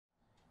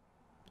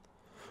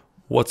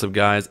What's up,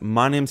 guys?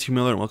 My name's Hugh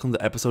Miller, and welcome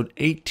to episode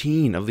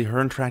 18 of the HeR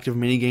Interactive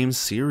Minigames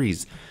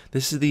series.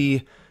 This is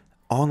the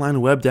online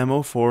web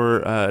demo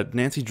for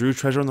Nancy Drew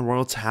Treasure on the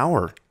Royal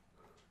Tower.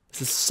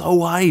 This is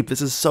so hype.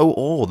 This is so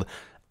old.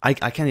 I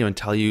can't even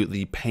tell you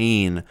the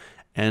pain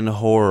and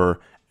horror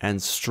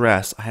and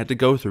stress I had to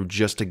go through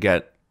just to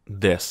get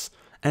this.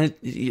 And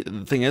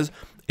the thing is,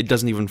 it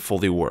doesn't even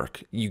fully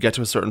work. You get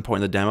to a certain point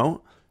in the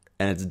demo,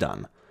 and it's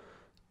done.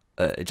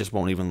 It just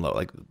won't even load.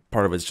 Like,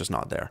 part of it's just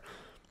not there.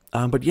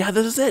 But yeah,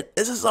 this is it.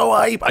 This is so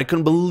hype. I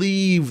couldn't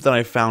believe that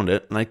I found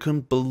it, and I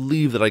couldn't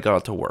believe that I got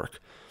it to work.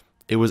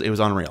 It was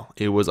unreal.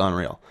 It was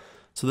unreal.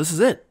 So this is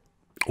it.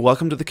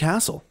 Welcome to the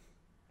castle.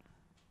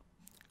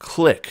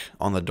 Click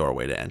on the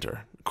doorway to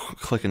enter.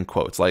 Click in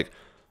quotes, like,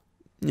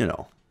 you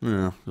know,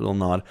 little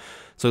nod.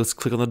 So let's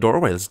click on the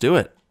doorway. Let's do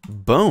it.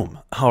 Boom.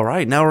 All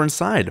right, now we're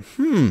inside.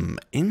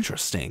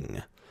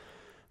 Interesting.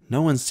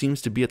 No one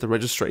seems to be at the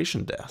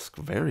registration desk.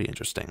 Very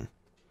interesting.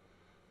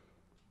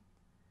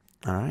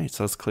 All right,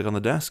 so let's click on the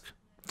desk.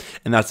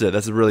 And that's it.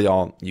 That's really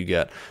all you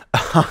get.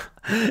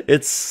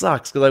 It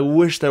sucks because I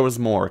wish there was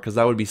more, because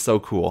that would be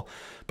so cool.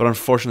 But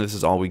unfortunately, this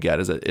is all we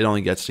get. Is it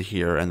only gets to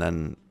here, and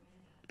then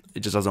it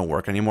just doesn't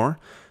work anymore.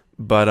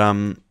 But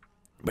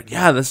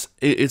yeah, this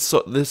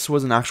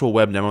was an actual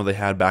web demo they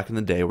had back in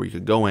the day where you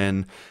could go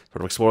in,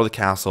 sort of explore the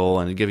castle,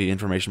 and it'd give you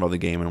information about the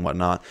game and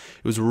whatnot.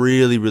 It was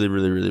really, really,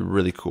 really, really,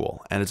 really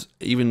cool. And it's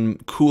even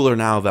cooler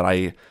now that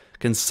I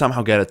can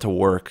somehow get it to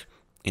work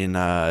in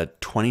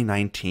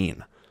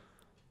 2019,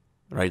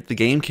 right? The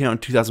game came out in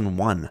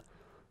 2001.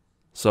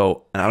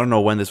 So, and I don't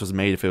know when this was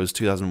made, if it was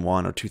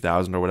 2001 or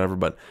 2000 or whatever,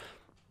 but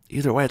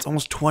either way, it's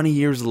almost 20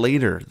 years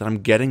later that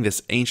I'm getting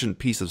this ancient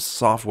piece of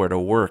software to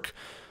work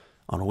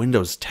on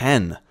Windows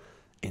 10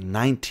 in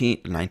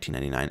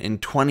 1999, in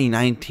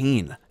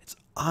 2019. It's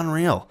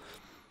unreal.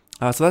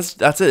 So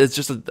that's it. It's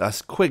just a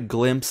quick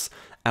glimpse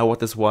at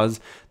what this was.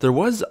 There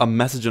was a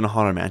Message in a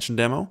Haunted Mansion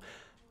demo.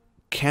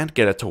 Can't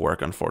get it to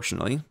work,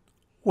 unfortunately,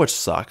 which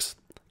sucks,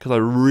 because I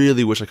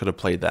really wish I could have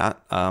played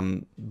that.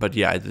 But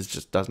yeah, this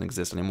just doesn't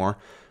exist anymore.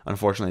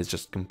 Unfortunately, it's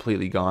just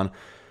completely gone.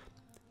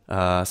 So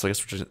I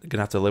guess we're just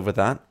gonna have to live with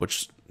that,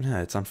 which,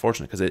 yeah, it's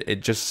unfortunate, because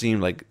it just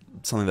seemed like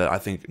something that I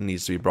think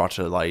needs to be brought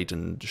to light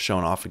and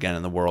shown off again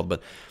in the world.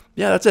 But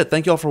yeah, that's it.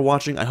 Thank you all for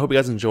watching. I hope you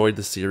guys enjoyed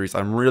the series.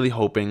 I'm really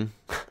hoping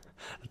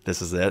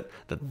this is it,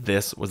 that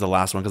this was the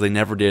last one, because they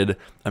never did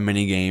a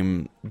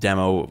minigame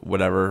demo,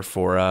 whatever,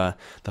 for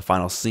the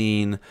final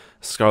scene,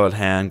 Scarlet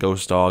Hand,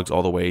 Ghost Dogs,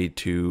 all the way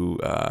to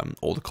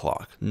Old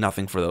Clock.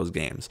 Nothing for those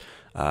games.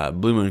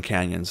 Blue Moon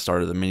Canyon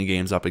started the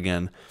minigames up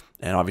again,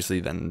 and obviously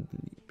then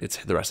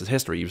the rest is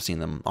history. You've seen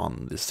them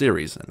on this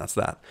series, and that's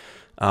that.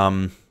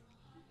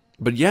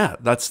 But yeah,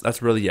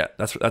 that's really it.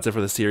 That's it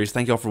for the series.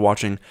 Thank you all for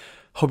watching.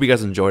 Hope you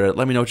guys enjoyed it.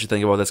 Let me know what you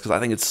think about this, because I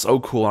think it's so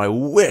cool, and I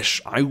wish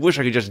I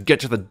could just get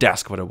to the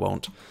desk, but it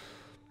won't.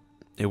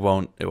 It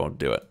won't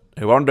do it.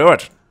 It won't do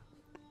it.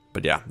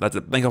 But yeah, that's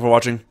it. Thank you all for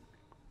watching,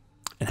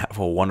 and have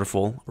a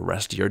wonderful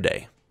rest of your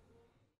day.